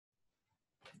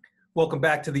Welcome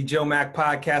back to the Joe Mack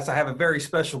podcast. I have a very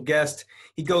special guest.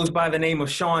 He goes by the name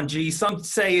of Sean G. Some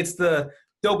say it's the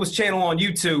dopest channel on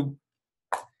YouTube.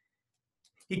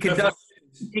 He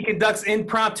conducts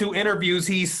impromptu interviews.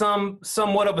 He's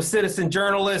somewhat of a citizen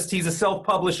journalist. He's a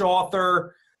self-published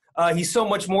author. He's so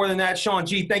much more than that. Sean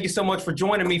G, thank you so much for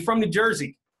joining me from New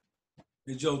Jersey.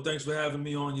 Hey, Joe, thanks for having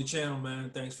me on your channel, man.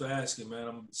 Thanks for asking,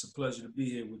 man. It's a pleasure to be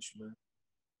here with you, man.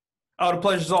 Oh, the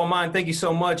pleasure's all mine. Thank you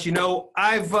so much. You know,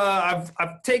 I've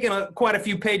taken quite a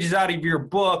few pages out of your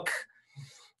book,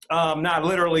 not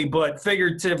literally, but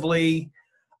figuratively.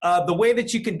 The way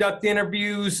that you conduct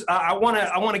interviews, I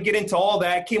want to get into all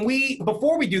that.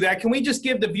 Before we do that, can we just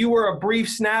give the viewer a brief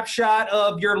snapshot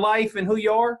of your life and who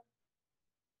you are?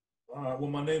 All right.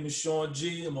 Well, my name is Sean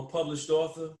G. I'm a published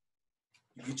author.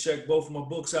 You can check both of my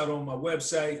books out on my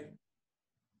website,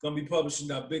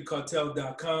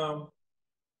 GUNBYpublishing.bigcartel.com.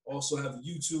 Also have a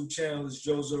YouTube channel, as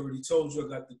Joe's already told you. I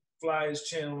got the Flyers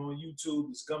channel on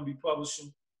YouTube. It's GUNBY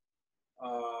Publishing.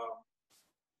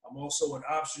 I'm also an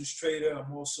options trader.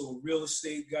 I'm also a real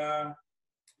estate guy.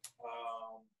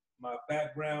 My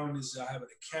background is I have an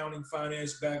accounting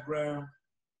finance background.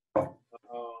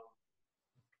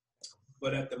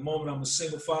 But at the moment, I'm a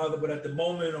single father. But at the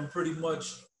moment, I'm pretty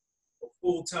much a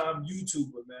full-time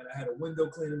YouTuber, man. I had a window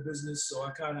cleaning business, so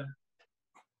I kind of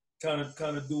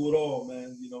do it all,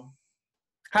 man, you know.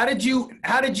 How did you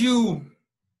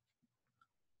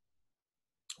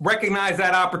recognize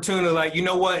that opportunity? Like, you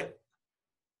know what?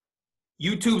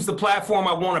 YouTube's the platform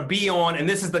I want to be on, and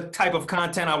this is the type of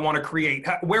content I want to create.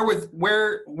 Where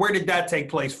did that take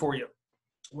place for you?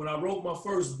 When I wrote my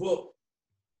first book,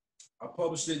 I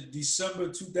published it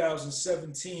December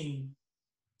 2017.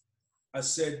 I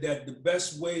said that the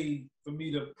best way for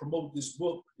me to promote this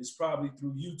book is probably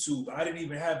through YouTube. I didn't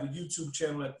even have a YouTube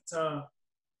channel at the time.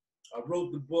 I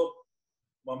wrote the book.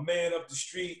 My man up the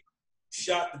street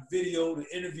shot the video, the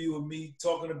interview of me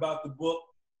talking about the book.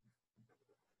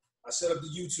 I set up the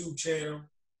YouTube channel,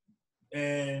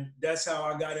 and that's how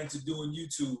I got into doing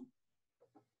YouTube.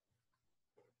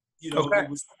 You know, okay. It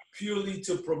was purely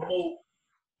to promote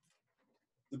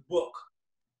the book,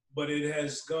 but it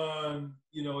has gone,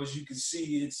 you know, as you can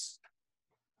see, it's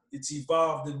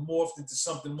evolved and morphed into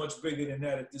something much bigger than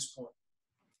that at this point.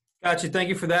 Gotcha. Thank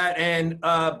you for that. And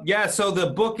yeah, so the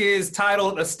book is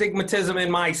titled Astigmatism in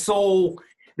My Soul.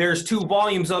 There's 2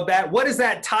 volumes of that. What is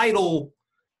that title?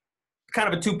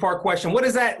 Kind of a 2-part question. What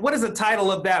does the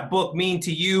title of that book mean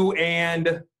to you?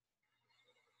 And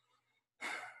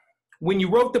when you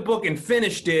wrote the book and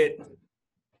finished it,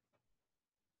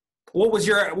 what was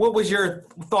your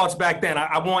thoughts back then?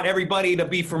 I want everybody to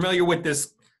be familiar with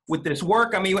this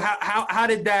work. I mean, how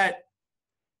did that?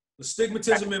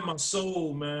 Astigmatism in My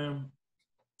Soul, man.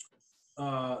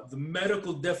 The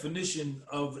medical definition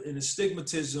of an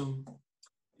astigmatism,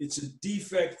 it's a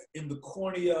defect in the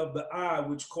cornea of the eye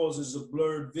which causes a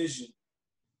blurred vision.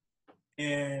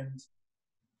 And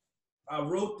I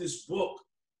wrote this book,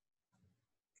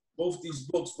 both these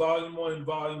books, volume 1 and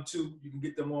volume 2. You can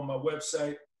get them on my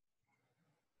website,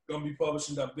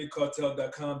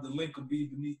 GUNBYpublishing.bigcartel.com. The link will be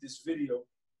beneath this video.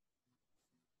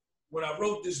 When I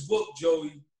wrote this book,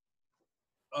 Joey,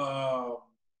 I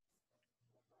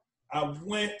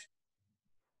went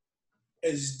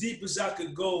as deep as I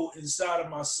could go inside of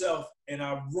myself, and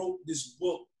I wrote this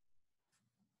book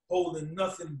holding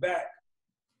nothing back.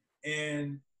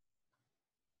 And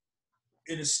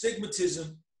an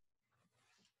astigmatism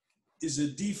is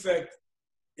a defect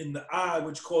in the eye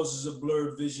which causes a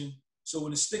blurred vision. So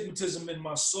an astigmatism in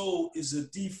my soul is a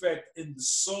defect in the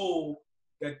soul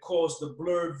that caused the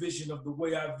blurred vision of the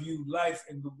way I viewed life,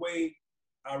 and the way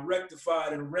I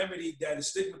rectified and remedied that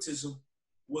astigmatism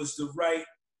was to write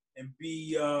and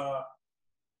be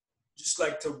just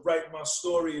like to write my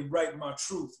story and write my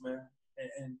truth, man.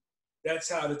 And that's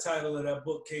how the title of that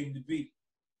book came to be.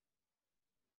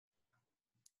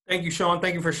 Thank you, Sean.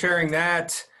 Thank you for sharing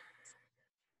that.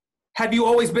 Have you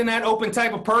always been that open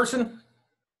type of person?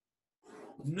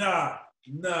 Nah.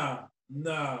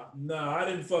 I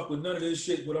didn't fuck with none of this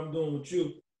shit, what I'm doing with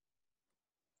you.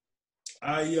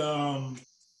 I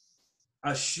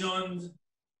shunned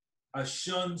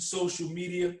social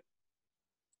media.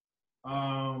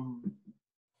 I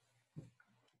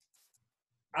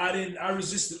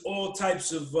resisted all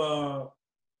types of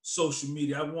social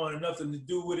media. I wanted nothing to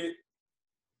do with it.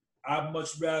 I'd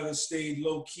much rather stayed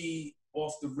low key,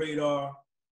 off the radar,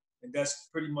 and that's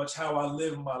pretty much how I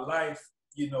live my life,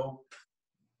 you know.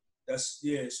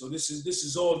 So this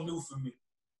is all new for me.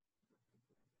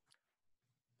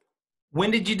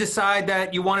 When did you decide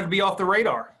that you wanted to be off the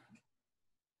radar?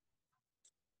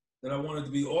 That I wanted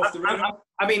to be off the radar?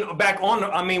 I mean, back on,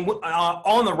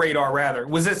 on the radar rather.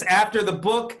 Was this after the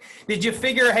book? Did you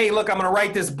figure, hey, look, I'm going to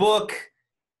write this book,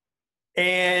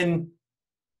 and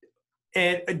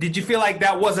did you feel like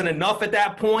that wasn't enough at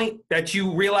that point, that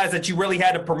you realized that you really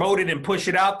had to promote it and push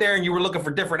it out there, and you were looking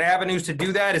for different avenues to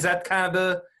do that? Is that kind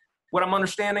of what I'm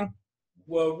understanding?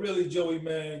 Well, really, Joey,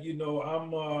 man, you know,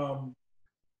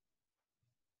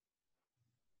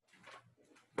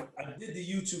 I did the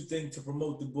YouTube thing to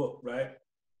promote the book, right?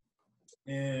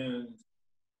 And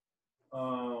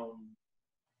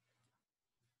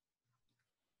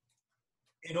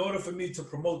in order for me to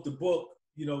promote the book,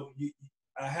 you know,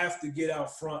 I have to get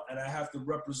out front and I have to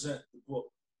represent the book.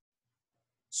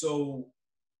 So,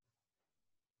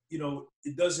 you know,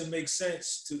 it doesn't make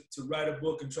sense to write a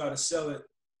book and try to sell it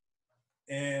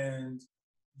and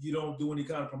you don't do any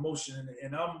kind of promotion.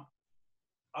 And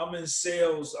I'm in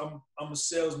sales. I'm a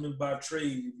salesman by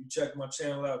trade. If you check my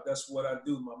channel out, that's what I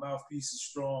do. My mouthpiece is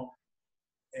strong.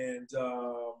 And,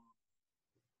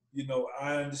 you know,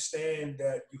 I understand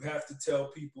that you have to tell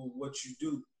people what you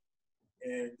do.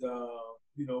 And,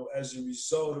 you know, as a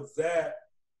result of that,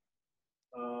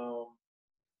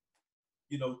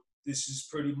 you know, this is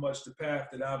pretty much the path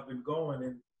that I've been going.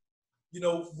 And, you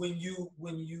know, when you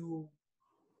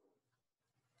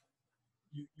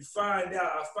find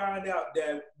out, I find out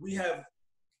that we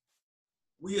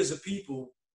as a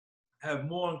people have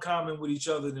more in common with each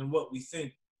other than what we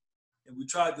think. And we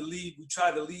try to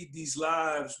lead these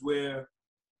lives where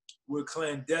we're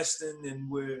clandestine and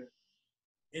we're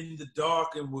in the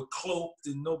dark and we're cloaked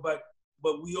and nobody,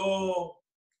 but we all,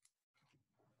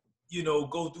 you know,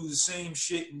 go through the same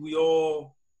shit, and we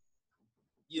all,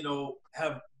 you know,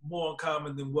 have more in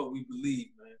common than what we believe,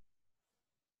 man.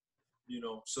 You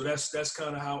know, so that's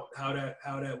kind of how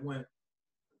that went.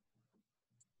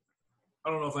 I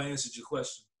don't know if I answered your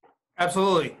question.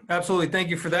 Absolutely. Thank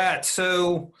you for that.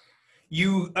 So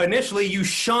you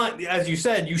shunned, as you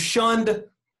said, you shunned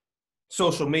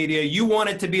social media. You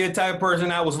wanted to be the type of person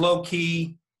that was low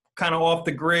key, kind of off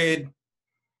the grid.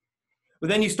 But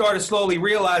then you started slowly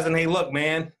realizing, hey, look,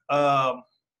 man,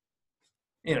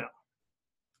 you know.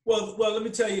 Well, let me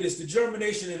tell you this. The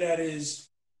germination of that is,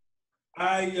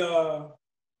 I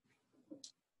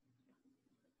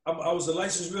was a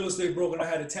licensed real estate broker, and I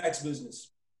had a tax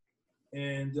business.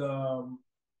 And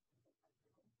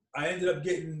I ended up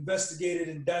getting investigated,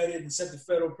 indicted, and sent to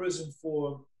federal prison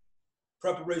for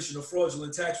preparation of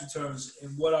fraudulent tax returns.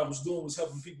 And what I was doing was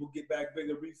helping people get back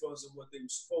bigger refunds than what they were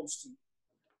supposed to.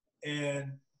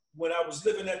 And when I was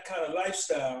living that kind of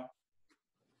lifestyle,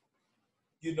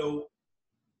 you know,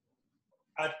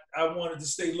 I wanted to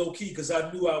stay low key because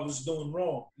I knew I was doing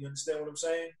wrong. You understand what I'm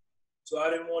saying? So I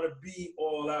didn't want to be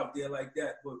all out there like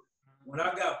that. But when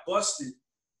I got busted,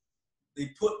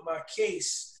 they put my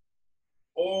case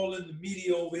all in the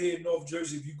media over here in North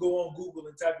Jersey. If you go on Google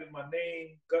and type in my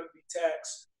name, GUNBY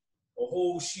tax, a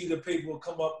whole sheet of paper will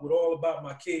come up with all about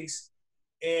my case.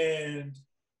 And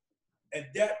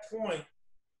at that point,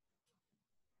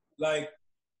 like,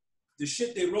 the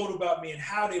shit they wrote about me and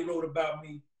how they wrote about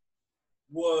me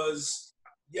was,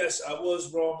 yes, I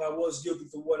was wrong, I was guilty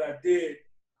for what I did,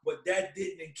 but that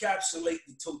didn't encapsulate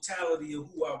the totality of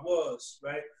who I was,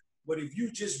 right? But if you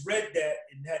just read that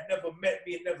and had never met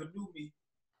me and never knew me,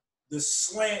 the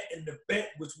slant and the bent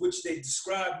with which they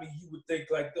described me, you would think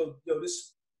like, yo,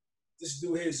 this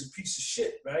dude here is a piece of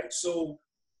shit, right? So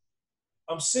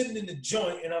I'm sitting in the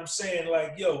joint and I'm saying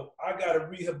like, yo, I gotta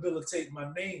rehabilitate my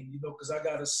name, you know, because I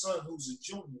got a son who's a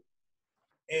junior.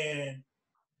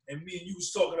 And me and you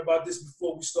was talking about this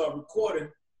before we start recording,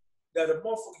 that a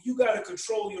motherfucker, you gotta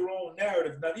control your own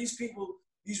narrative. Now these people,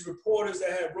 these reporters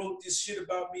that had wrote this shit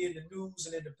about me in the news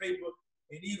and in the paper,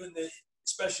 and even the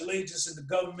special agents in the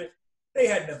government, they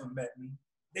had never met me.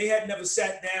 They had never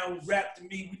sat down, rapped to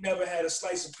me. We never had a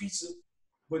slice of pizza.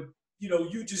 But, you know,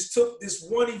 you just took this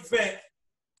one event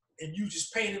and you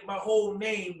just painted my whole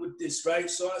name with this, right?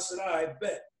 So I said, all right,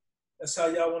 bet. That's how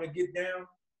y'all want to get down?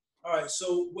 All right,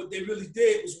 so what they really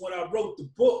did was when I wrote the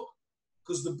book,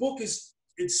 because the book it's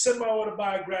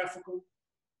semi-autobiographical,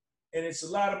 and it's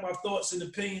a lot of my thoughts and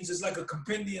opinions. It's like a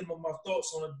compendium of my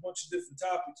thoughts on a bunch of different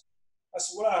topics. I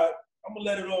said, well, all right, I'm gonna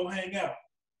let it all hang out.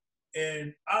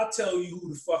 And I'll tell you who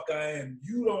the fuck I am.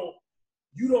 You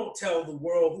don't tell the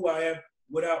world who I am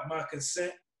without my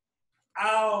consent.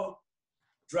 I'll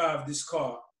drive this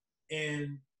car.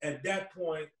 And at that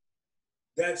point,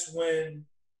 that's when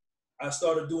I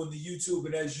started doing the YouTube.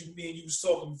 And as me and you was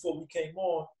talking before we came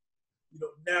on, you know,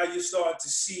 now you're starting to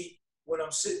see when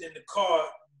I'm sitting in the car,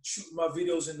 shooting my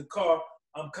videos in the car,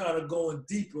 I'm kind of going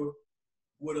deeper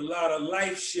with a lot of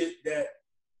life shit that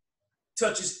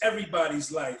touches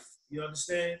everybody's life. You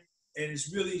understand? And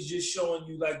it's really just showing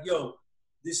you like, yo,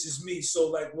 this is me. So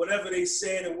like whatever they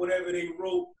said or whatever they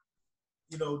wrote,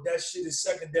 you know, that shit is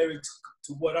secondary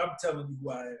to what I'm telling you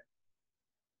who I am.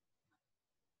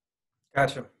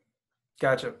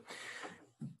 Gotcha.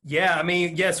 Yeah, I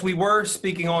mean, yes, we were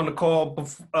speaking on the call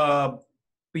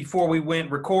before we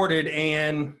went recorded,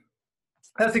 and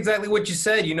that's exactly what you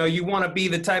said. You know, you want to be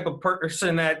the type of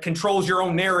person that controls your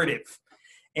own narrative,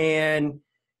 and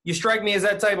you strike me as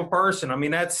that type of person. I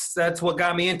mean, that's what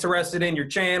got me interested in your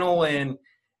channel and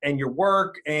your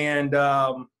work, and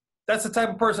that's the type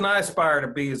of person I aspire to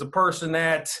be, is a person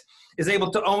that is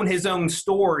able to own his own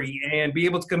story and be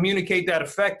able to communicate that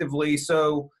effectively.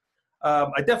 So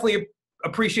I definitely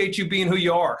appreciate you being who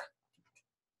you are.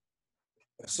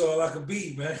 That's all I can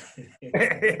be, man.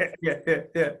 Yeah.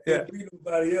 Can't be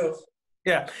nobody else.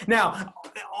 Yeah. Now,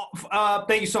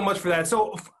 thank you so much for that.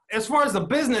 So as far as the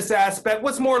business aspect,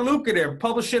 what's more lucrative,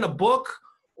 publishing a book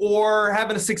or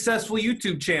having a successful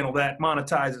YouTube channel that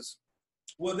monetizes?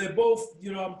 Well, they're both,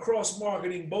 you know, I'm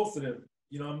cross-marketing both of them.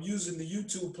 You know, I'm using the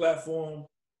YouTube platform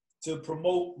to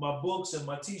promote my books and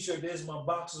my t-shirt. There's my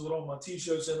boxes with all my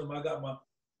t-shirts in them. I got my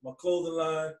clothing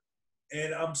line,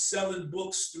 and I'm selling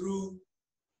books through,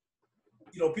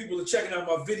 you know, people are checking out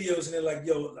my videos and they're like,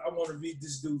 yo, I want to read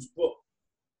this dude's book.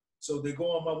 So they go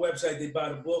on my website, they buy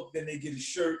the book, then they get a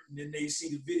shirt, and then they see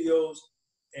the videos,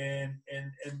 and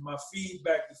my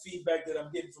feedback, the feedback that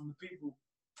I'm getting from the people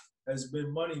has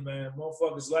been money, man.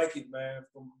 Motherfuckers like it, man,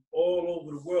 from all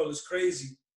over the world. It's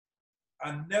crazy.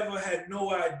 I never had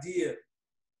no idea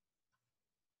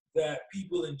that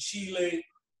people in Chile,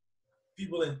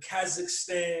 people in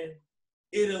Kazakhstan,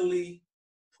 Italy,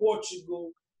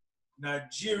 Portugal,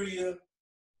 Nigeria,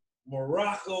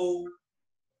 Morocco,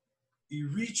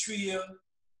 Eritrea,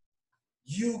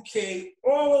 UK,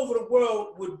 all over the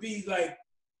world would be like,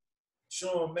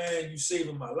 Sean, man, you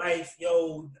saving my life.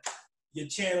 Yo, your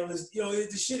channel is, yo,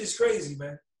 this shit is crazy,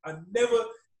 man.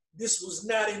 This was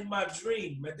not in my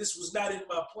dream, man. This was not in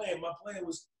my plan. My plan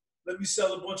was, let me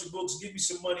sell a bunch of books, give me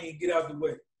some money, and get out the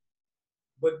way.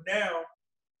 But now,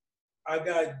 I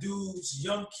got dudes,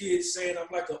 young kids saying I'm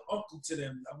like an uncle to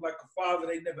them. I'm like a father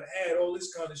they never had, all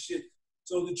this kind of shit.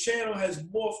 So the channel has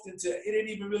morphed into, it ain't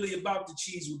even really about the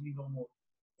cheese with me no more.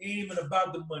 It ain't even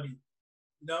about the money.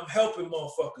 You know, I'm helping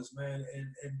motherfuckers, man,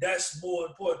 and that's more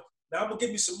important. Now, I'm going to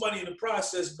give me some money in the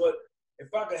process, but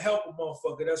if I can help a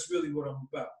motherfucker, that's really what I'm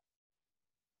about.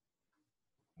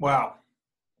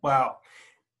 Wow.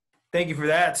 Thank you for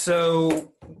that.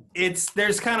 So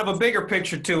there's kind of a bigger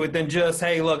picture to it than just,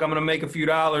 hey, look, I'm going to make a few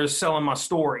dollars selling my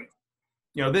story.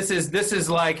 You know, this is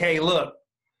like, hey, look,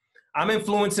 I'm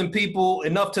influencing people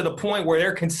enough to the point where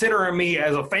they're considering me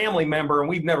as a family member and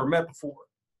we've never met before.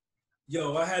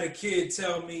 Yo, I had a kid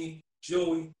tell me,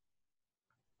 Joey,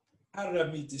 how did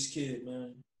I meet this kid,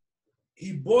 man?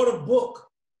 He bought a book,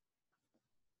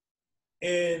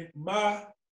 and my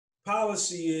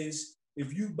policy is,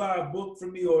 if you buy a book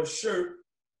from me or a shirt,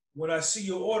 when I see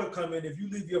your order come in, if you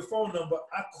leave your phone number,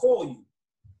 I call you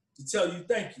to tell you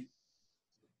thank you.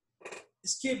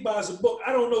 This kid buys a book.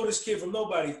 I don't know this kid from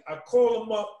nobody. I call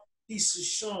him up. He says,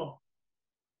 Sean,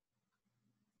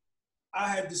 I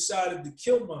had decided to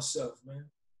kill myself, man.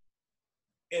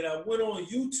 And I went on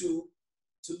YouTube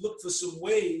to look for some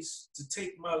ways to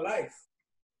take my life.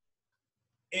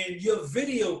 And your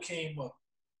video came up.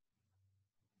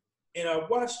 And I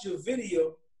watched your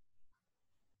video,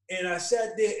 and I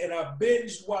sat there and I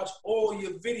binge watched all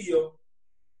your videos,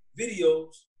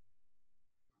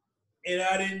 and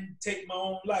I didn't take my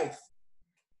own life.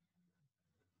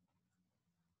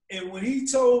 And when he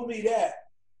told me that,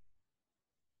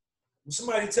 when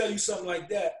somebody tell you something like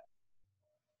that,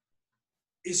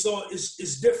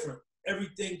 it's different.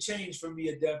 Everything changed for me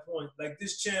at that point. Like,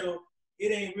 this channel,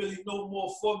 it ain't really no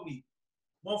more for me.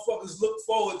 Motherfuckers look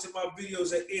forward to my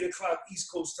videos at 8 o'clock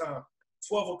East Coast time,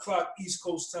 12 o'clock East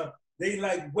Coast time. They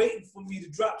like waiting for me to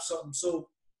drop something. So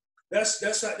that's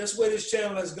where this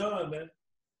channel has gone, man.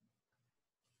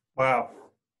 Wow,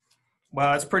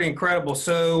 that's pretty incredible.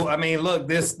 So, I mean, look,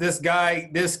 this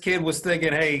kid was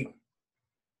thinking, hey,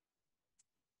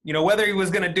 you know, whether he was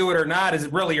going to do it or not is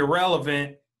really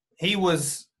irrelevant. He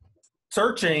was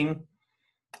searching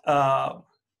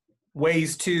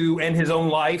ways to end his own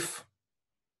life.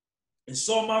 And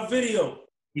saw my video.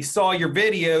 He saw your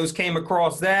videos, came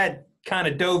across that, kind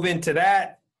of dove into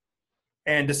that,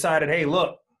 and decided, hey,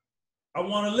 look, I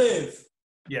want to live.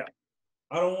 Yeah.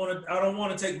 I don't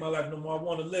want to take my life no more. I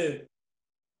want to live.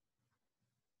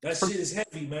 That shit is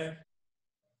heavy, man.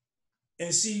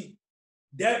 And see,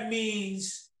 that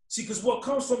means, because what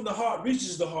comes from the heart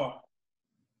reaches the heart.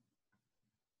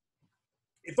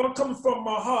 if I'm coming from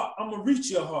my heart, I'm gonna reach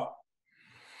your heart.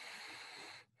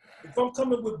 If I'm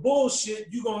coming with bullshit,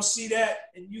 you're gonna see that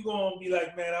and you're gonna be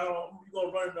like, man, you're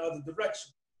gonna run in the other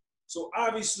direction. So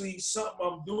obviously something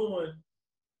I'm doing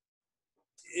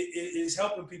is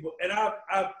helping people. And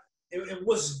and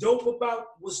what's dope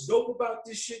about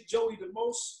this shit, Joey, the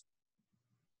most?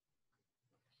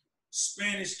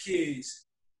 Spanish kids,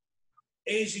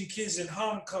 Asian kids in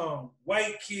Hong Kong,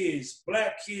 white kids,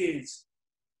 black kids,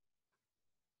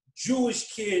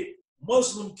 Jewish kid,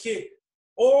 Muslim kid,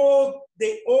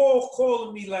 they all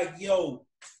calling me like, yo,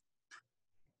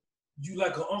 you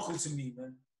like an uncle to me,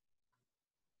 man.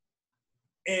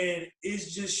 And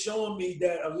it's just showing me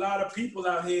that a lot of people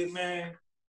out here, man,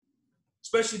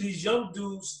 especially these young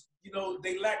dudes, you know,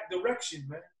 they lack direction,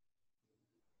 man.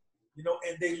 You know,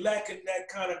 and they lacking that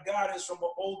kind of guidance from an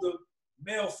older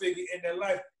male figure in their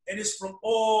life. And it's from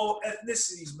all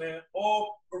ethnicities, man,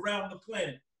 all around the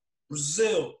planet.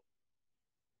 Brazil.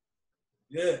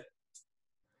 Yeah.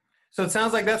 So it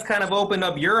sounds like that's kind of opened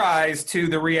up your eyes to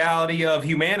the reality of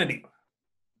humanity.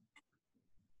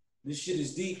 This shit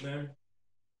is deep, man.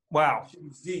 Wow. This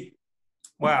shit is deep.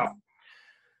 Wow.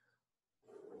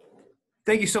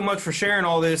 Thank you so much for sharing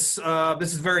all this.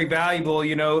 This is very valuable.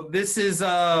 You know, this is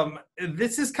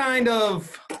kind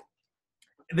of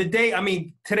the day. I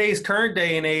mean, today's current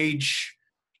day and age,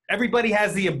 everybody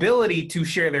has the ability to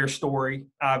share their story,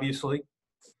 obviously.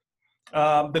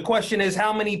 The question is,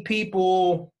 how many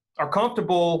people are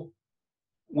comfortable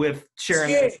with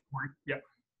sharing their story? Yeah.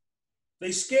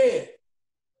 They scared.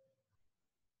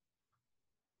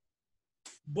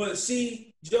 But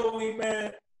see, Joey,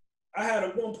 man, I had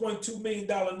a $1.2 million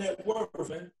net worth,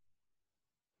 man.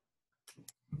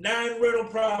 9 rental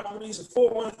properties, a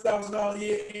 $400,000 a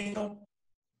year income.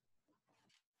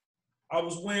 I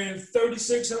was wearing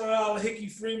 $3,600 Hickey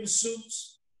Freeman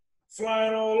suits,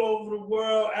 flying all over the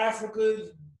world, Africa,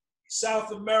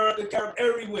 South America, Caribbean,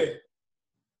 everywhere.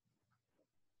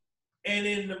 And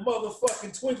in the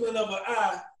motherfucking twinkling of an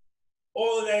eye,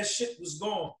 all of that shit was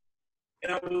gone.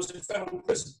 And I was in federal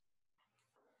prison.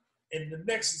 And the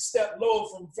next step lower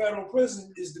from federal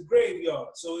prison is the graveyard.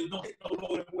 So it don't get no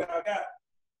lower than where I got.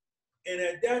 And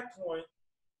at that point,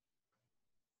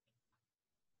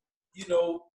 you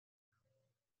know,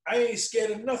 I ain't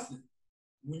scared of nothing.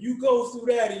 When you go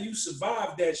through that and you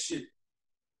survive that shit,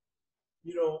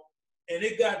 you know, and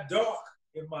it got dark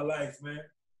in my life, man.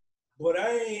 But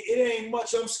it ain't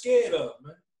much I'm scared of,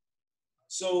 man.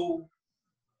 So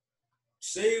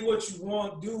say what you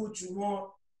want, do what you want,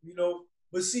 you know.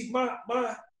 But see, my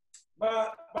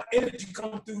energy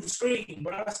come through the screen.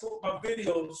 When I spoke my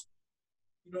videos,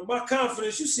 you know, my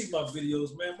confidence, you see my videos,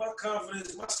 man. My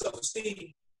confidence, my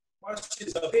self-esteem, my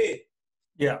shit's up here.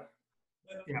 Yeah.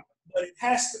 Yeah. But it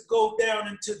has to go down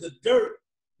into the dirt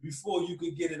before you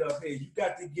can get it up here. You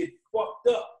got to get fucked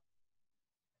up.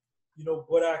 You know,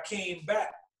 but I came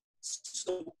back.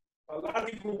 So a lot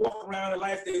of people walk around in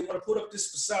life, they want to put up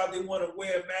this facade, they want to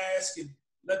wear a mask and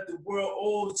let the world,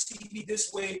 oh, see me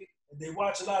this way. And they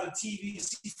watch a lot of TV and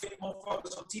see fake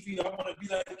motherfuckers on TV. I want to be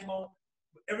like them on.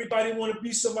 Everybody want to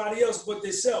be somebody else but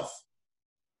themselves.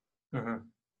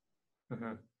 Mm-hmm.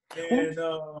 Mm-hmm. And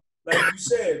like you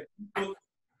said, people,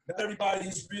 not everybody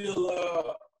is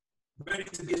real ready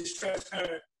to get as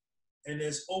transparent and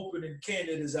as open and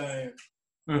candid as I am.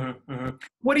 Mm-hmm,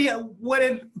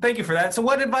 mm-hmm. Thank you for that. So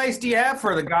what advice do you have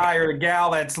for the guy or the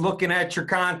gal that's looking at your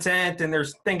content and they're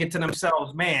thinking to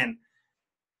themselves, man,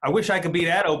 I wish I could be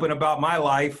that open about my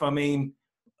life. I mean,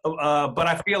 but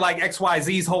I feel like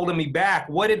XYZ is holding me back.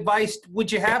 What advice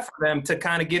would you have for them to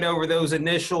kind of get over those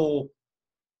initial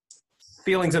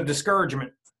feelings of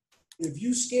discouragement? If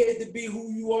you scared to be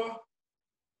who you are,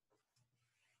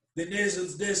 then there's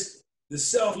the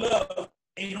self-love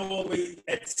ain't always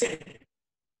at 10.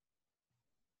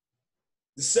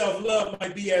 The self-love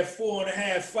might be at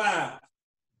 4.5, 5.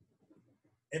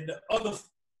 And the other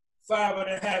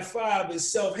 5.5, 5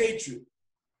 is self-hatred.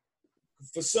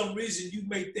 For some reason, you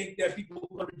may think that people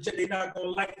are they're not gonna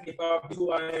like me if I be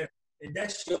who I am. And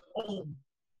that's your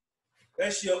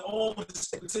own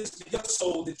statistic, your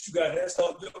soul that you got. That's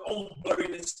your own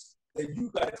blurriness that you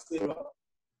got to clear up.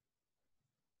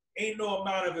 Ain't no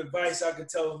amount of advice I can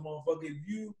tell a motherfucker. If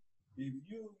you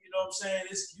know what I'm saying,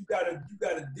 you gotta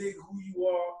dig who you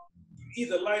are. You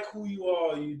either like who you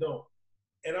are or you don't.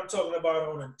 And I'm talking about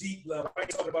on a deep level. I ain't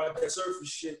talking about that surface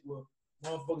shit where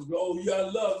motherfuckers go, oh, yeah, I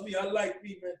love me, I like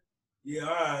me, man. Yeah,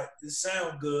 all right, it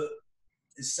sounds good.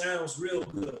 It sounds real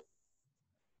good.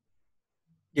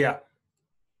 Yeah.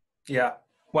 Yeah.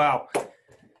 Wow.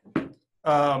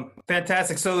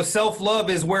 Fantastic. So self-love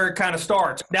is where it kind of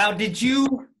starts. Now,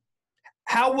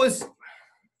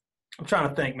 I'm trying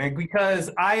to think, man, because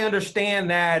I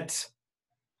understand that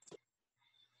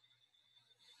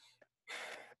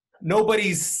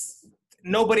nobody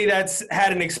that's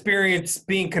had an experience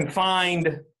being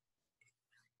confined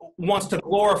wants to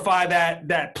glorify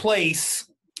that place.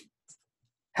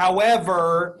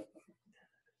 However,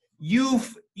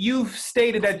 you've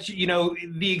stated that, you know,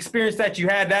 the experience that you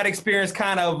had, that experience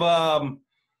kind of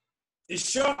it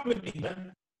sharpened me,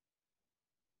 man.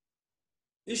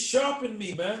 It sharpened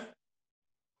me, man.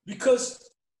 Because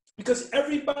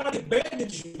everybody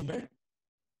abandons you, man.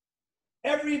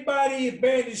 Everybody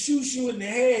abandons, shoots you in the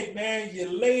head, man.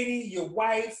 Your lady, your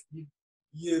wife,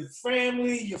 your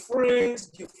family, your friends,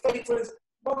 your fake friends,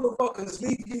 motherfuckers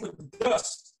leave you in the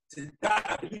dust to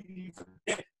die, leave you for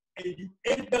dead, and you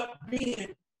end up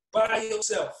being by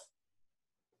yourself.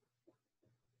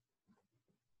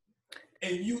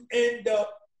 And you end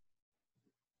up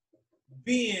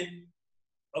being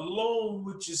alone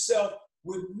with yourself,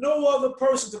 with no other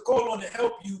person to call on to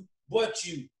help you but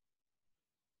you.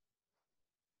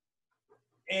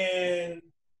 And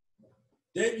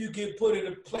then you get put in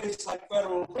a place like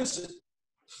federal prison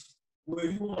where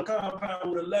you want a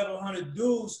compound with 1,100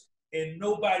 dudes and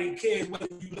nobody cares whether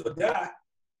you live or die.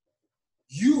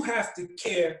 You have to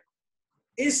care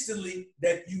instantly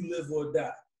that you live or die.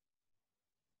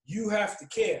 You have to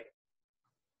care.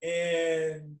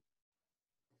 And,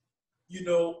 you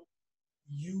know,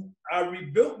 I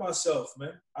rebuilt myself,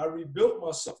 man. I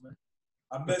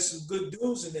met some good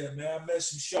dudes in there, man. I met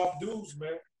some sharp dudes,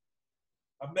 man.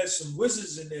 I met some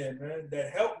wizards in there, man,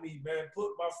 that helped me, man,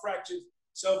 put my fractured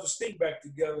self-esteem back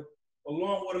together,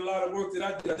 along with a lot of work that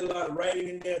I did. I did a lot of writing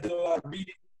in there, I did a lot of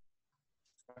reading,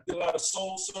 I did a lot of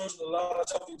soul searching, a lot of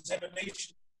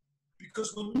self-examination.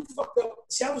 Because when you fucked up,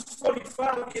 see, I was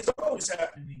 45 years old, this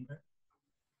happened to me, man.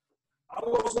 I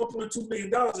lost $1.2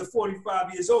 million at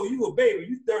 45 years old. You a baby,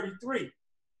 you 33.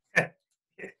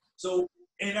 So,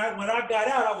 and when I got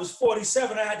out, I was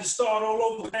 47. I had to start all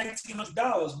over with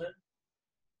 $1,900,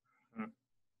 man.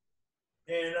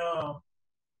 And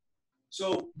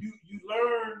so you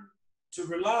learn to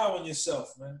rely on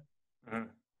yourself, man. Mm-hmm.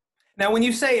 Now, when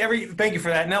you say thank you for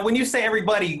that. Now, when you say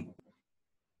everybody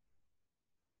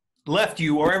left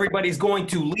you or everybody's going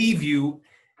to leave you,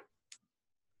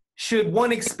 should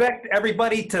one expect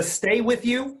everybody to stay with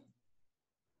you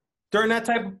during that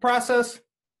type of process?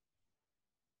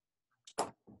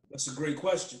 That's a great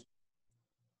question.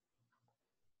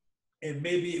 And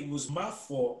maybe it was my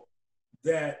fault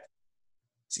that,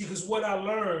 see, because what I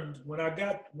learned when I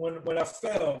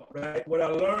fell, right? What I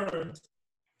learned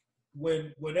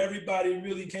when everybody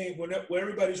really came, when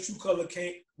everybody's true color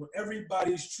came, when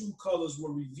everybody's true colors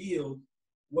were revealed,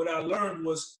 what I learned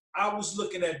was I was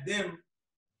looking at them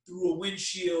through a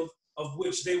windshield of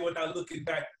which they were not looking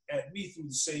back at me through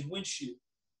the same windshield.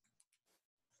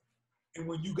 And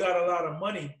when you got a lot of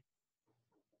money,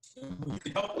 you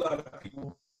can help a lot of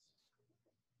people,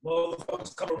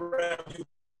 motherfuckers come around you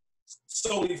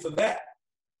solely for that.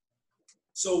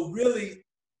 So really,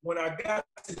 when I got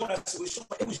to go, I said,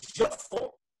 it was your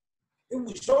fault. It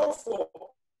was your fault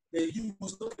that you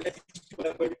was looking at these people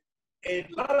that way. And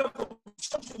a lot of them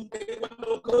showed you they were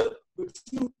no good, but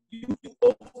you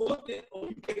overlooked it, or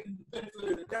you gave them the benefit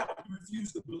of the doubt. You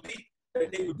refused to believe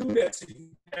that they would do that to you.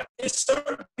 Now, there's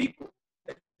certain people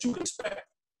that you expect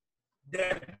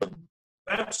that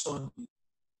bounce on you,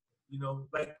 you know,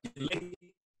 like your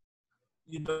lady,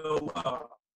 you know,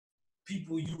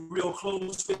 people you real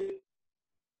close with,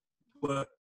 but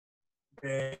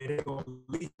they're gonna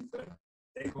leave you, man.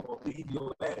 They're gonna leave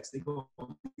your ass. They're gonna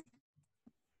leave.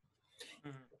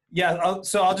 Yeah,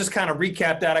 so I'll just kind of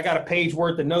recap that. I got a page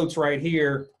worth of notes right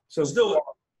here. So let's do it.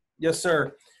 Yes,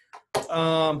 sir.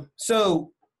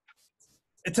 So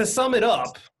to sum it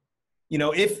up, you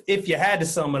know, if you had to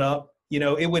sum it up, you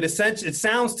know, it would essentially, it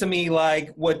sounds to me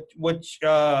like what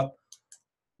you're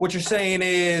saying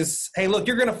is, hey, look,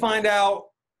 you're going to find out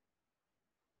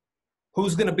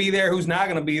who's going to be there, who's not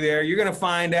going to be there. You're going to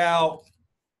find out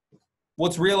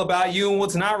what's real about you and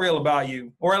what's not real about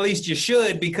you, or at least you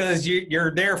should, because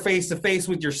you're there face to face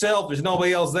with yourself. There's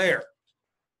nobody else there.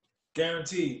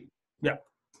 Guaranteed. Yeah.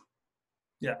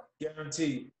 Yeah.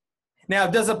 Guaranteed. Now,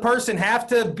 does a person have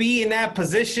to be in that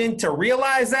position to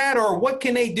realize that, or what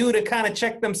can they do to kind of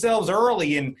check themselves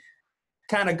early and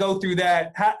kind of go through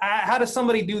that? How does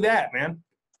somebody do that, man?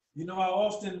 You know, I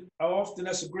often,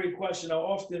 that's a great question. I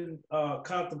often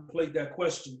contemplate that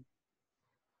question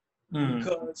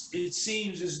because it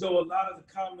seems as though a lot of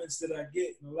the comments that I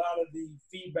get and a lot of the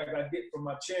feedback I get from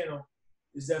my channel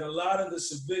is that a lot of the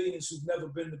civilians who've never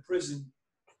been to prison,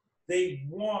 they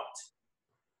want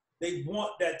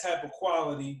that type of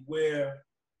quality where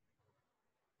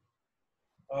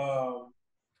You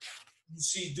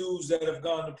see dudes that have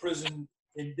gone to prison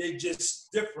and they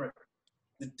just different.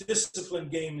 The discipline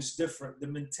game is different. The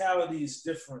mentality is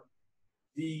different.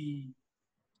 The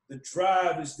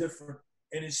drive is different.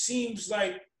 And it seems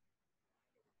like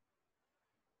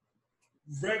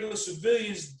regular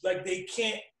civilians, like they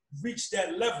can't reach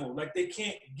that level, like they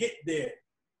can't get there.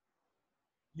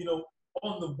 You know,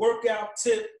 on the workout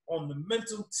tip, on the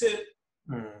mental tip,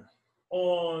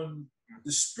 on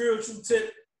the spiritual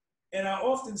tip. And I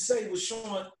often say with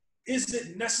Sean, is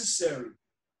it necessary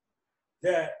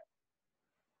that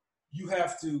you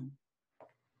have to,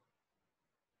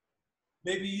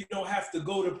 maybe you don't have to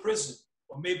go to prison,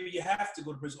 or maybe you have to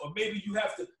go to prison, or maybe you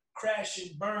have to crash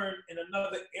and burn in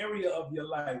another area of your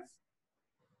life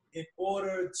in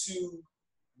order to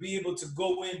be able to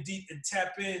go in deep and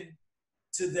tap in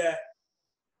to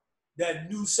that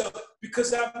new self.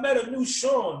 Because I met a new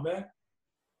Sean, man.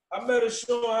 I met a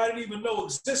Sean I didn't even know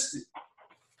existed.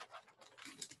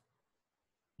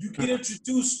 You get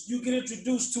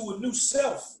introduced to a new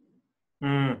self.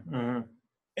 Mm-hmm.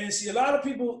 And see, a lot of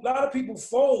people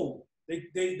fold.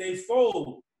 They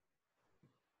fold.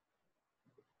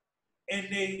 And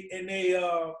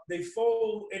they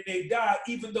fold and they die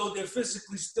even though they're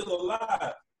physically still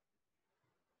alive.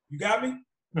 You got me?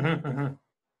 Mm-hmm.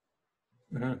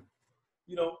 Mm-hmm.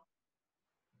 You know,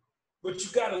 but you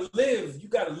gotta live. You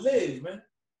gotta live, man.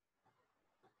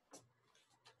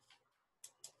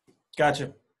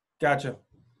 Gotcha.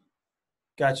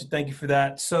 Thank you for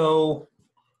that. So,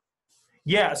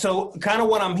 yeah. So kind of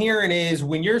what I'm hearing is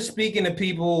when you're speaking to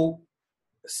people,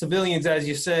 civilians, as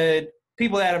you said,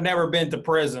 people that have never been to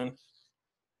prison,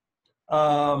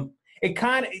 it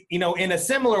kind of, you know, in a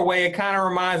similar way, it kind of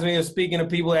reminds me of speaking to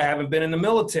people that haven't been in the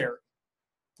military,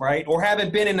 right? Or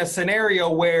haven't been in a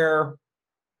scenario where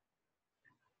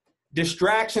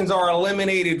distractions are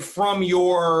eliminated from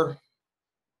your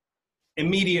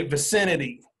immediate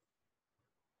vicinity,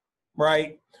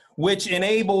 right? Which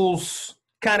enables,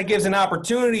 kind of gives an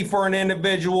opportunity for an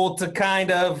individual to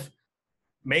kind of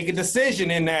make a decision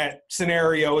in that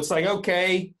scenario. It's like,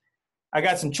 okay, I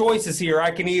got some choices here. I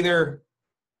can either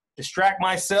distract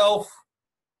myself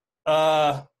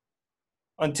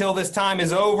until this time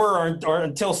is over or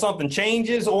until something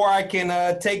changes, or I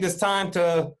can take this time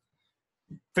to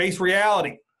face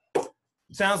reality.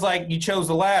 Sounds like you chose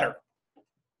the latter.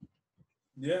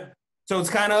 Yeah. So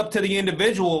it's kind of up to the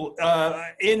individual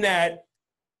in that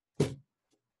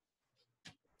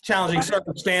challenging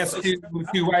circumstance to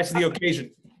rise to the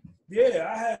occasion.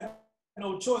 Yeah, I had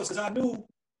no choice because I knew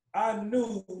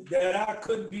that I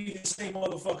couldn't be the same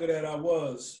motherfucker that I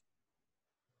was.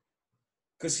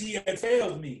 Because he had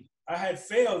failed me. I had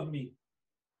failed me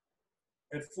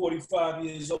at 45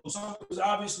 years old. Something was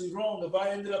obviously wrong. If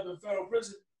I ended up in federal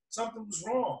prison, something was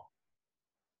wrong.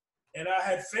 And I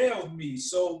had failed me.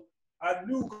 So I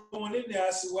knew going in there,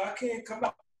 I said, well, I can't come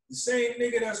out. The same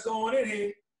nigga that's going in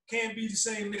here can't be the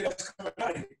same nigga that's coming out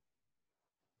of here.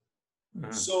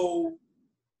 Mm-hmm.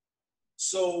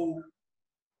 So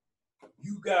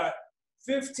you got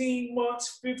 15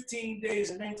 months, 15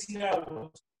 days, and 19 hours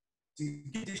to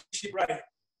get this shit right,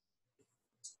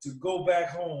 to go back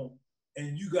home,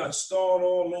 and you got to start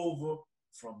all over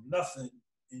from nothing,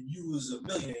 and you was a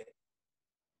millionaire.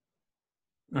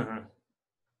 Mm-hmm.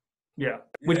 Yeah.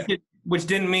 Which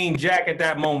didn't mean jack at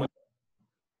that moment.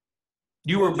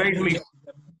 You were basically.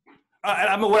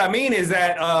 I mean, what I mean is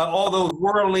that all those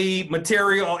worldly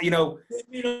material, you know. It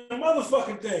mean a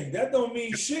motherfucking thing. That don't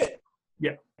mean shit.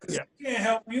 Yeah. Because it can't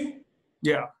help you.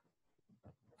 Yeah.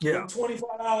 Yeah.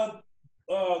 $25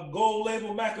 gold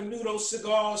label Macanudo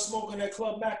cigar smoking at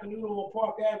Club Macanudo on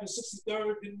Park Avenue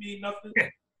 63rd didn't mean nothing.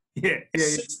 Yeah.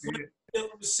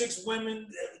 Six women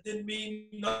didn't mean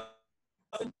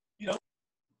nothing. You know.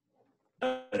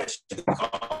 That shit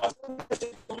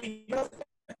don't mean nothing.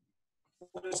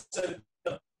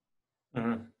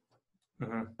 Mm-hmm.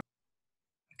 Mm-hmm.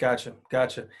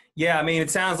 Gotcha. Yeah, I mean, it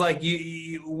sounds like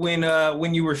you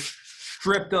when you were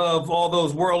stripped of all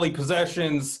those worldly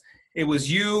possessions, it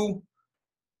was you,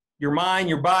 your mind,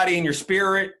 your body, and your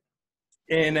spirit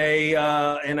in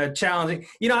a challenging.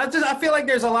 You know, I feel like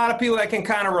there's a lot of people that can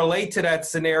kind of relate to that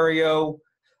scenario.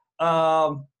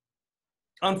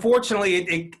 Unfortunately,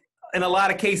 it in a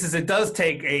lot of cases, it does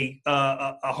take a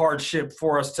hardship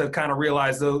for us to kind of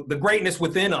realize the greatness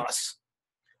within us.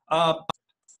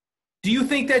 Do you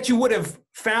think that you would have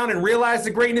found and realized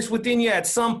the greatness within you at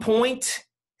some point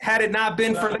had it not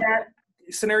been for that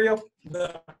scenario?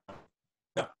 No.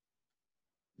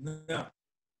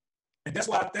 And that's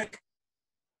why I think,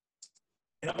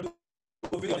 and I'm going to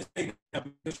do a video on this thing now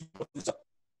because you brought this up.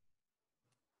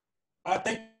 I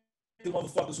think the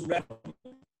motherfuckers who rap.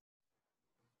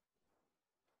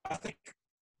 I think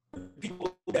the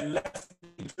people that left,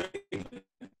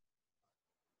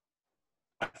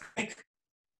 I think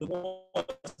the ones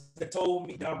that told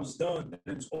me that I was done, that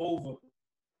it was over,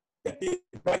 that did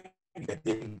right, that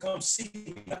didn't come see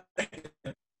me, I thank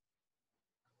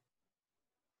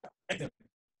them.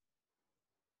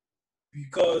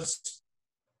 Because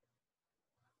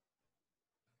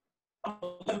I'm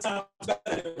 11 times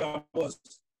better than what I was.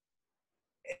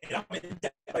 And I'm in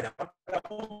debt right now.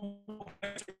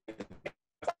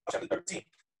 Chapter 13.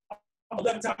 I'm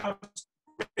 11 times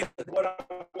greater than what I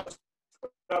was.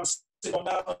 I was sitting on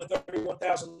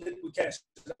 931,000 liquid cash.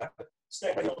 I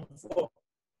stand right on the floor.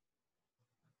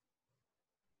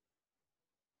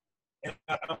 And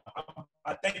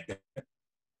I think that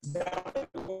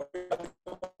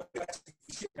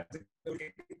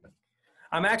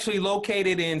I'm actually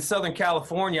located in Southern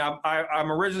California.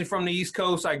 I'm originally from the East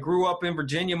Coast. I grew up in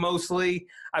Virginia mostly.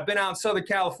 I've been out in Southern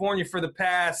California for the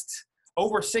past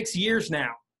over 6 years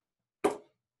now.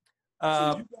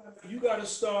 So you gotta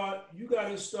start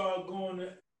going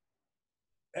to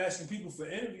asking people for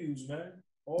interviews, man.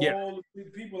 All the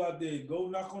big people out there, go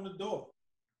knock on the door.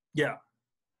 Yeah.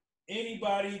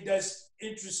 Anybody that's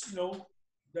interested, you're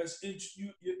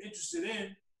interested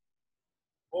in,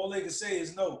 all they can say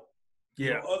is no.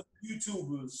 Yeah. Other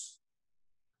YouTubers,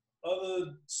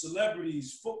 other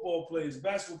celebrities, football players,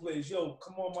 basketball players,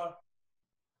 come on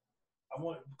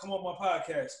my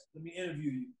podcast. Let me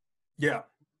interview you. Yeah.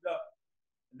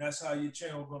 And that's how your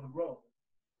channel is gonna grow.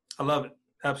 I love it.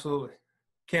 Absolutely.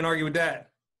 Can't argue with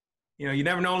that. You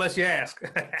never know unless you ask.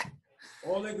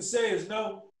 All they can say is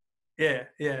no. Yeah.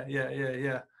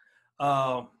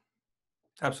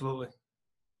 Absolutely.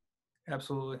 Yeah.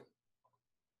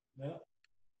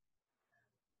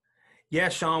 Yeah,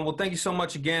 Sean. Well, thank you so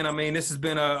much again. I mean, this has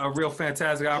been a real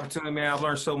fantastic opportunity, man. I've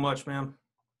learned so much, man.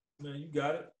 Man, you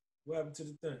got it. What happened to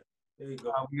the thing? There you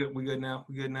go. We good now.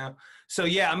 So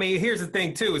yeah, I mean, here's the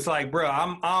thing too. It's like, bro,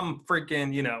 I'm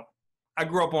freaking, I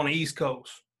grew up on the East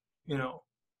Coast.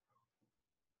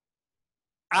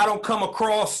 I don't come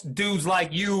across dudes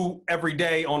like you every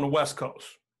day on the West Coast.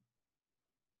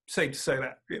 Safe to say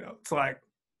that, it's like,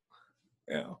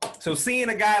 so seeing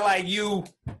a guy like you,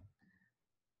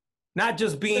 not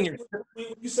just being your. When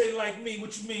you say like me,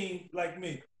 what you mean like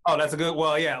me? Oh, that's a good.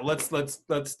 Well, yeah. Let's talk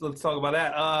about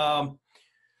that.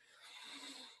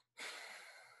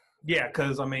 Yeah,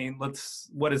 because I mean, what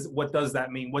does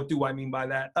that mean? What do I mean by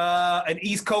that? An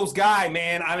East Coast guy,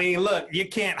 man. I mean, look, you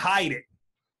can't hide it.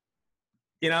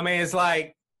 You know what I mean? It's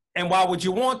like, and why would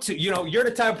you want to? You're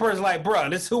the type of person like, bro,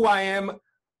 this is who I am.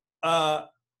 Why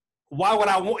would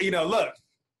I want? Look,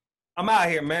 I'm out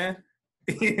here, man.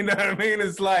 You know what I mean?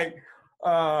 It's like,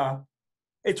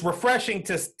 it's refreshing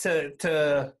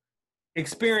to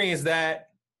experience that,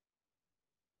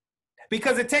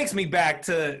 because it takes me back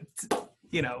to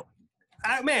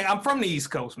I'm from the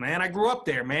East Coast, man. I grew up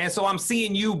there, man. So I'm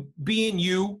seeing you being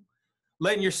you,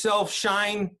 letting yourself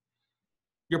shine,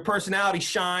 your personality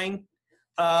shine,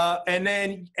 and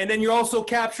then you're also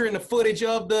capturing the footage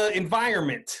of the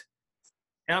environment.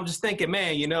 And I'm just thinking,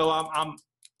 man,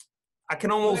 I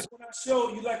can almost.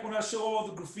 You like when I show all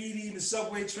the graffiti, the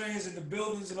subway trains, and the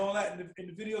buildings and all that in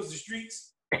the videos, the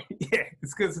streets. Yeah,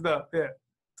 it's good stuff. Yeah,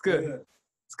 it's good. Yeah.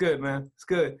 It's good, man. It's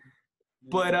good.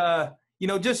 Yeah.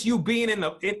 But just you being in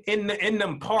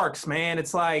them parks, man.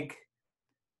 It's like,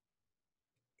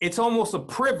 it's almost a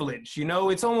privilege.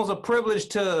 It's almost a privilege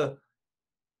because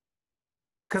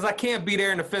I can't be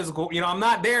there in the physical. I'm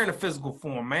not there in the physical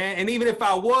form, man. And even if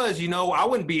I was, I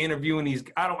wouldn't be interviewing these.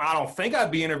 I don't think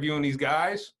I'd be interviewing these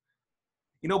guys.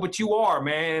 But you are,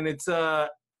 man. It's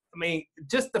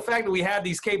just the fact that we have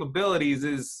these capabilities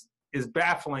is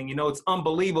baffling. It's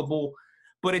unbelievable.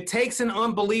 But it takes an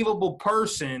unbelievable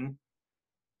person.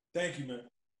 Thank you, man.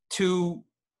 To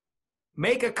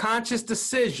make a conscious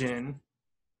decision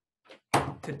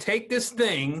to take this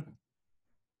thing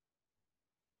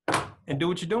and do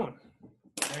what you're doing.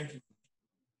 Thank you.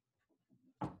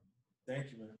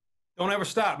 Thank you, man. Don't ever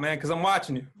stop, man, because I'm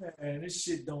watching you. Man, this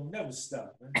shit don't never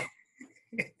stop, man.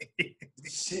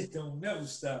 This shit don't never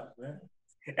stop, man.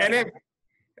 And then,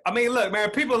 look,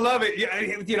 man, people love it.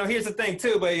 Here's the thing,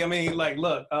 too, but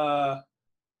look,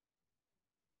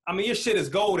 your shit is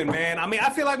golden, man. I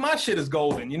feel like my shit is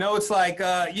golden. It's like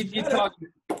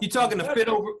you're talking the fit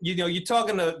over, you're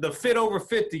talking the fit over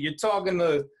 50. You're talking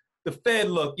the Fed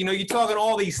look. You're talking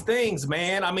all these things,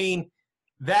 man.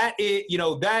 That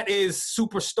is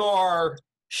superstar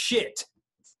shit.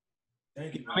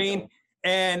 Thank you.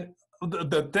 And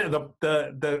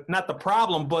the not the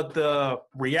problem, but the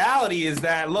reality is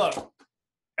that, look,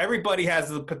 everybody has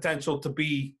the potential to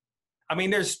be, I mean,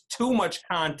 there's too much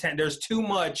content. There's too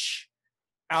much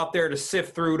out there to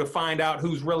sift through to find out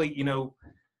who's really, you know,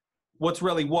 what's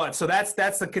really what. So that's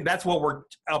what we're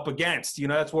up against. You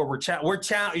know, that's what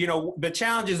you know, the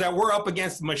challenge is that we're up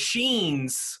against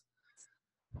machines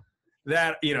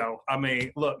that, you know, I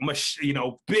mean, look, you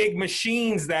know, big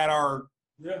machines that are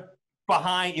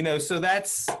behind, you know, so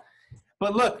that's,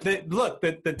 but look,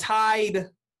 the tide,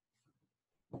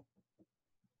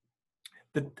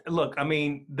 I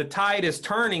mean, the tide is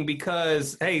turning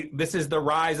because, hey, this is the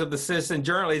rise of the citizen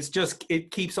journal.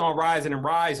 It keeps on rising and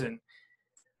rising.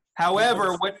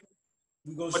 However,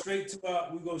 we go straight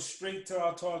to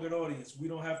our target audience. We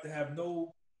don't have to have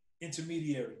no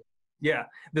intermediary. Yeah.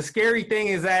 The scary thing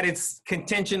is that it's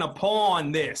contingent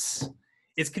upon this.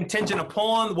 It's contingent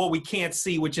upon what we can't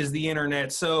see, which is the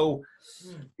internet. So,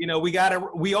 you know,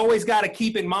 we always gotta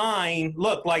keep in mind,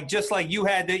 look, like, just like you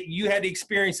had the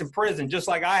experience in prison, just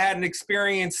like I had an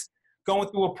experience going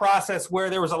through a process where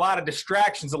there was a lot of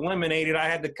distractions eliminated. I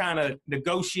had to kind of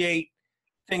negotiate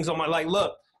things on my, like,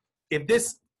 look, if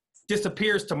this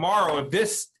disappears tomorrow,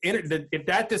 if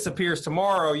that disappears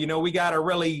tomorrow, you know, we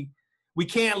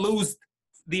can't lose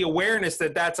the awareness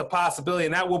that that's a possibility,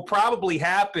 and that will probably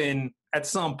happen at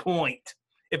some point,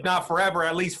 if not forever,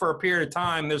 at least for a period of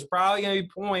time. There's probably going to be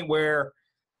a point where,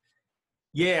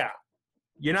 yeah,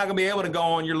 you're not going to be able to go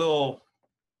on your little,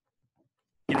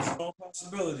 you know, strong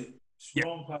possibility.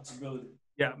 Possibility.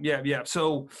 Yeah.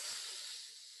 So,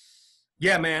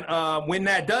 yeah, man, when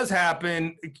that does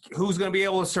happen, who's going to be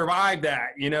able to survive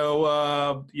that? You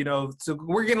know, so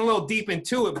we're getting a little deep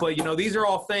into it, but, you know, these are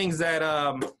all things that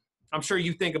I'm sure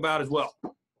you think about as well.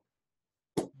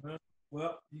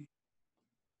 Well, you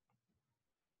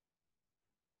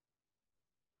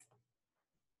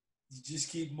just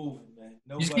keep moving, man.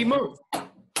 Keep moving.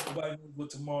 Nobody knows what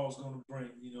tomorrow's going to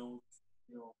bring, you know.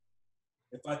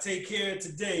 If I take care of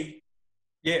today,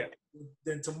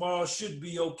 then tomorrow should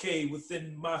be okay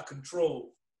within my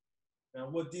control. Now,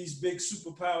 what these big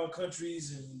superpower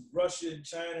countries and Russia and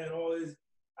China and all this,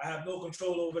 I have no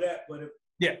control over that. But if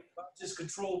I just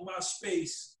control my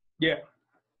space,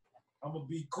 I'm going to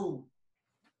be cool.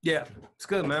 Yeah, it's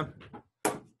good, man.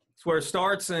 It's where it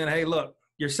starts. And, hey, look,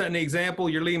 you're setting the example.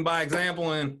 You're leading by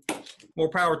example, and more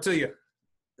power to you.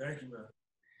 Thank you, man.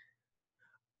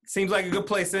 Seems like a good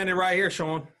place to end it right here,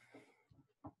 Sean.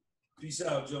 Peace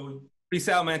out, Joey. Peace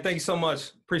out, man. Thank you so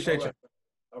much. Appreciate you.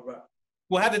 All right.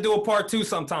 We'll have to do a part 2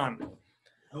 sometime.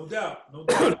 No doubt.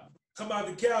 Come out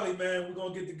to Cali, man. We're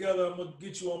going to get together. I'm going to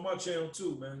get you on my channel,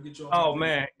 too, man. Get you on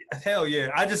man. Hell yeah.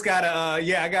 I just got to,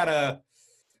 I got to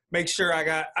make sure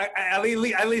I at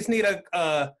least need 2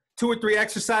 or 3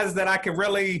 exercises that I can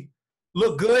really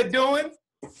look good doing.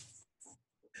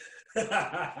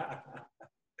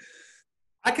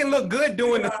 I can look good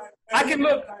doing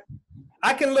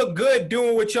I can look good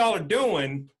doing what y'all are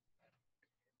doing,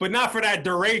 but not for that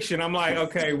duration. I'm like,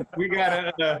 okay, we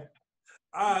gotta.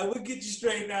 All right, we'll get you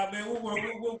straightened out, man. We'll work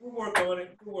on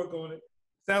it. We'll work on it.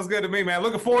 Sounds good to me, man.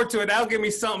 Looking forward to it. That'll give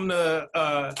me something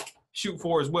to shoot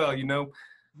for as well. You know,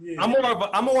 I'm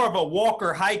more of a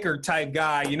walker hiker type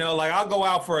guy. You know, like I'll go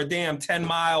out for a damn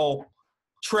 10-mile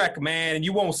trek, man, and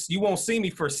you won't see me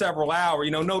for several hours.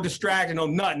 You know, no distraction, no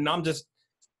nothing. I'm just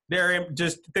there.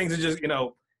 Just things are just, you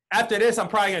know. After this, I'm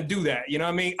probably gonna do that. You know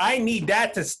what I mean? I need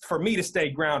that for me to stay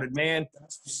grounded, man.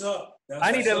 That's what's up.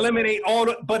 I need to eliminate all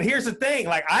the. But here's the thing: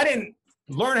 like, I didn't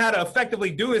learn how to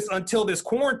effectively do this until this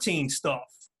quarantine stuff.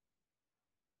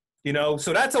 You know,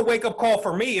 so that's a wake up call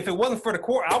for me. If it wasn't for the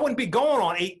I wouldn't be going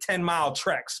on 8-10-mile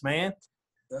treks, man.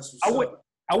 That's what's up.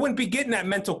 I wouldn't be getting that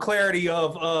mental clarity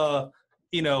of,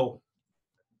 you know,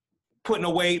 putting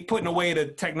away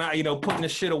the technology, you know, putting the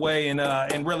shit away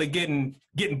and really getting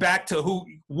back to who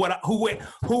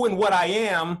and what I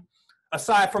am,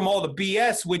 aside from all the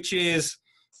BS, which is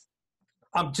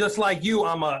I'm just like you.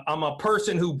 I'm a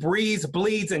person who breathes,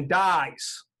 bleeds, and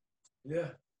dies. Yeah.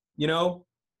 You know?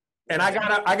 And I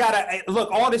gotta look,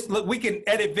 all this, look, we can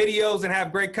edit videos and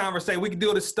have great conversation. We can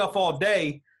do this stuff all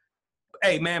day.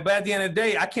 Hey man, but at the end of the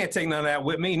day, I can't take none of that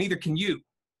with me, neither can you.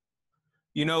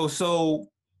 You know, so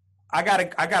I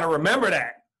gotta remember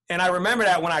that. And I remember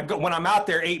that when I'm out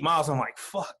there 8 miles, I'm like,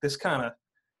 fuck, this kind of,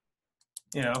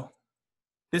 you know,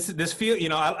 this feel, you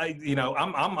know,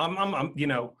 I'm, you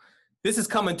know, this is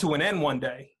coming to an end one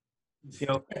day. You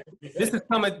know, this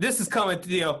is coming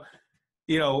to,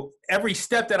 you know, every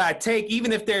step that I take,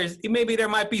 even if maybe there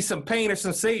might be some pain or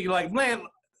some say, like, man,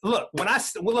 look, when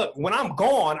I'm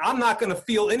gone, I'm not going to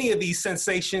feel any of these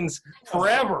sensations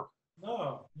forever.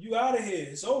 No, you out of here.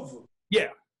 It's over. Yeah.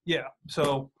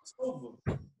 So it's over.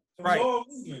 Right.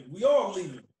 We all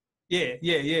leaving. Yeah.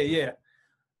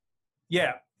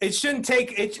 It shouldn't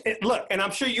take look, and I'm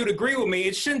sure you'd agree with me.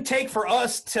 It shouldn't take for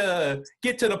us to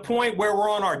get to the point where we're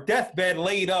on our deathbed,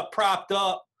 laid up, propped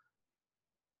up.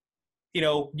 You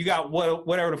know, you got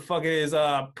whatever the fuck it is,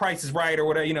 Price is Right or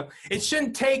whatever. You know, it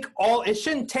shouldn't take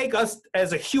us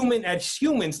as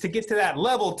humans to get to that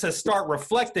level to start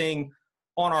reflecting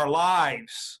on our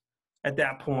lives at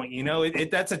that point. You know, I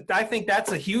think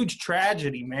that's a huge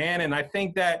tragedy, man. And I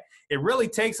think that it really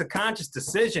takes a conscious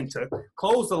decision to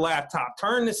close the laptop,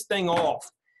 turn this thing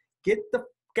off, get the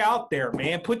fuck out there,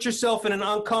 man. Put yourself in an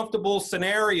uncomfortable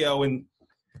scenario and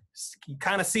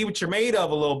kind of see what you're made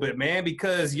of a little bit, man,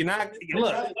 because you're not,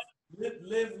 look.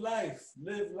 Live life.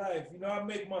 You know, I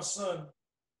make my son,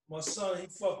 he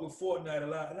fuck with Fortnite a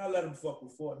lot, and I let him fuck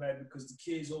with Fortnite because the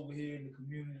kids over here in the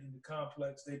community, in the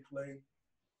complex, they play.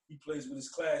 He plays with his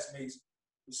classmates.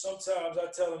 But sometimes I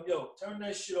tell him, yo, turn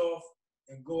that shit off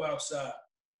and go outside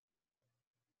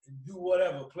and do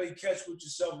whatever. Play catch with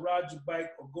yourself, ride your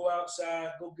bike, or go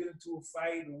outside, go get into a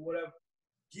fight or whatever.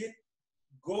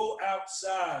 Go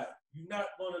outside. You're not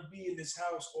gonna be in this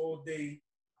house all day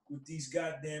with these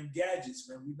goddamn gadgets,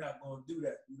 man. We're not gonna do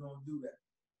that. We don't do that.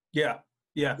 Yeah.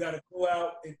 You gotta go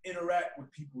out and interact with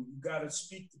people. You gotta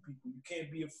speak to people. You can't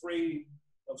be afraid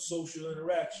of social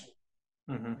interaction.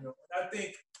 Mm-hmm. You know,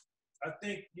 I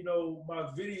think, you know,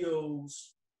 my videos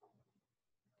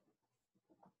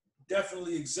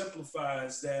definitely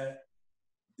exemplifies that,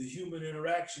 the human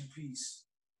interaction piece,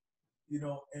 you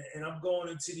know, and I'm going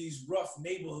into these rough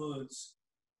neighborhoods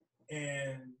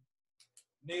and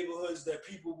neighborhoods that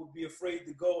people would be afraid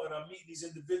to go, and I meet these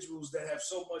individuals that have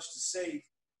so much to say,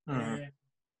 and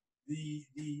the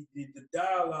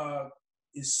dialogue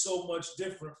is so much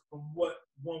different from what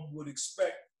one would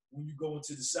expect when you go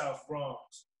into the South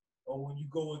Bronx, or when you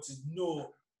go into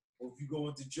Newark, or if you go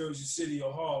into Jersey City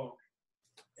or Harlem.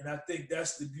 And I think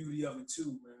that's the beauty of it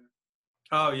too, man.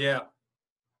 Oh, yeah.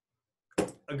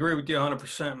 Agree with you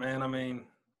 100%, man. I mean,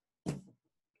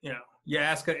 you know,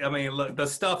 look, the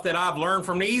stuff that I've learned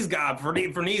from these guys, from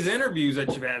these interviews that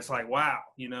you've had, it's like, wow,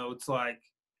 you know, it's like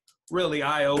really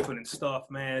eye-opening stuff,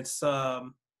 man. It's,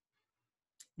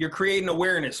 you're creating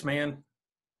awareness, man.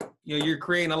 You know, you're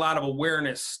creating a lot of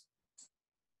awareness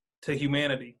to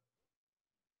humanity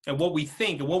and what we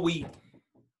think and what we,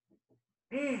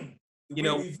 you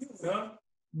know,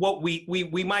 what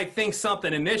we might think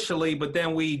something initially, but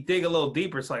then we dig a little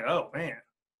deeper. It's like, oh man,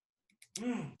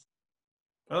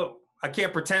 oh, I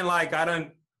can't pretend like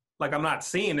I'm not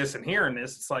seeing this and hearing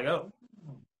this. It's like, oh,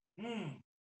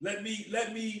 let me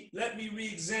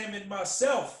re-examine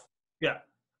myself. Yeah.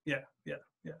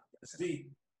 That's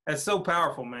deep. That's so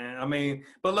powerful, man. I mean,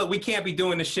 but look, we can't be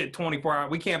doing this shit 24 hours.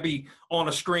 We can't be on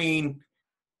a screen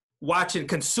watching,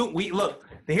 consume.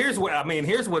 Here's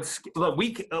what's, look,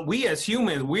 we as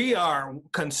humans, we are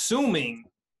consuming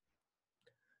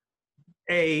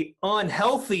a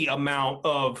unhealthy amount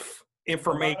of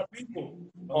information.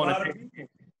 A lot of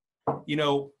people. You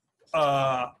know,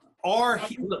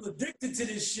 people addicted to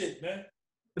this shit, man.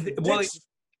 Well,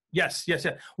 yes.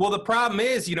 Well, the problem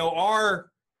is, you know,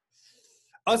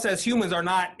 us as humans are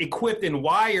not equipped and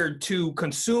wired to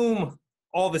consume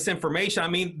all this information. I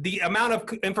mean, the amount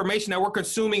of information that we're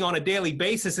consuming on a daily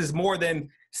basis is more than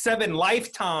 7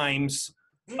 lifetimes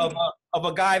of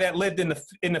a guy that lived in the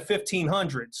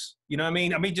 1500s. You know what I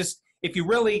mean? I mean, just if you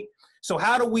really, so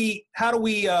how do we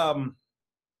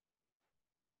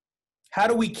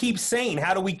keep sane?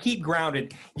 How do we keep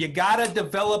grounded? You got to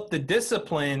develop the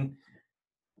discipline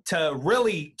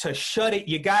to shut it.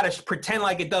 You got to pretend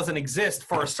like it doesn't exist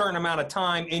for a certain amount of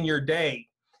time in your day,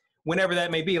 whenever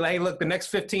that may be. Like, hey, look, the next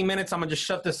 15 minutes, I'm going to just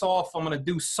shut this off. I'm going to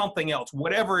do something else,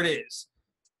 whatever it is.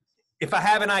 If I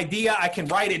have an idea, I can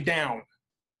write it down.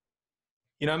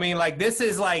 You know what I mean? Like, this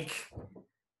is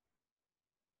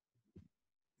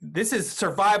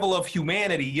survival of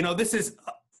humanity. You know, this is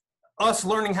us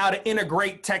learning how to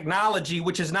integrate technology,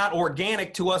 which is not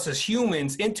organic to us as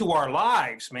humans, into our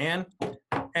lives, man.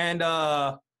 And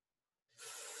that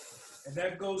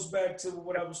goes back to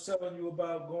what I was telling you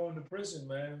about going to prison,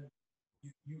 man.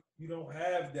 You don't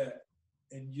have that,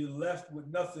 and you're left with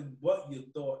nothing but your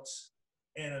thoughts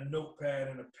and a notepad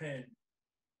and a pen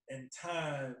and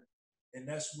time. And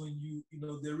that's when you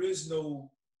know, there is no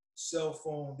cell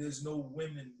phone, there's no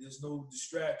women, there's no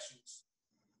distractions.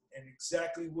 And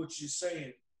exactly what you're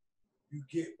saying, you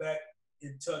get back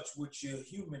in touch with your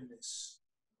humanness.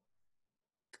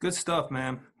 Good stuff,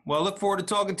 man. Well, I look forward to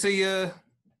talking to you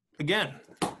again.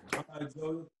 All right,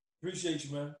 Joe. Appreciate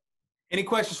you, man. Any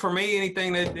questions for me?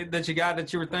 Anything that you got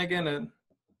that you were thinking?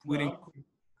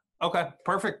 Okay,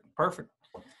 perfect.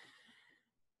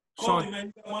 Call me,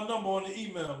 man. You got my number on the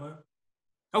email, man.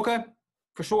 Okay,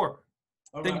 for sure.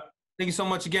 All Thank right. Thank you so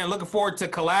much again. Looking forward to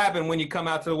collabing when you come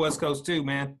out to the West Coast too,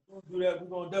 man. We'll do that. We're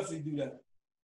gonna definitely do that.